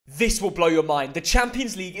This will blow your mind. The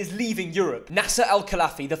Champions League is leaving Europe. Nasser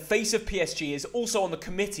Al-Khelaifi, the face of PSG, is also on the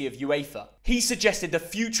committee of UEFA. He suggested the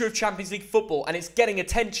future of Champions League football and it's getting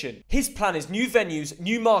attention. His plan is new venues,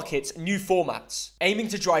 new markets, new formats, aiming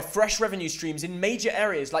to drive fresh revenue streams in major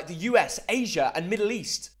areas like the US, Asia and Middle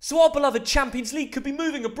East. So our beloved Champions League could be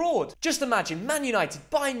moving abroad. Just imagine Man United,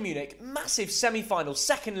 Bayern Munich, massive semi-final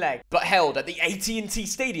second leg, but held at the AT&T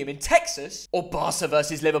Stadium in Texas, or Barca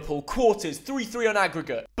versus Liverpool quarters 3-3 on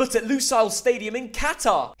aggregate, but at Lusail Stadium in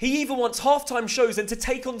Qatar. He even wants halftime shows and to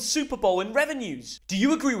take on Super Bowl in revenues. Do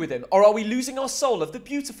you agree with him, or are we losing our soul of the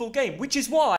beautiful game, which is why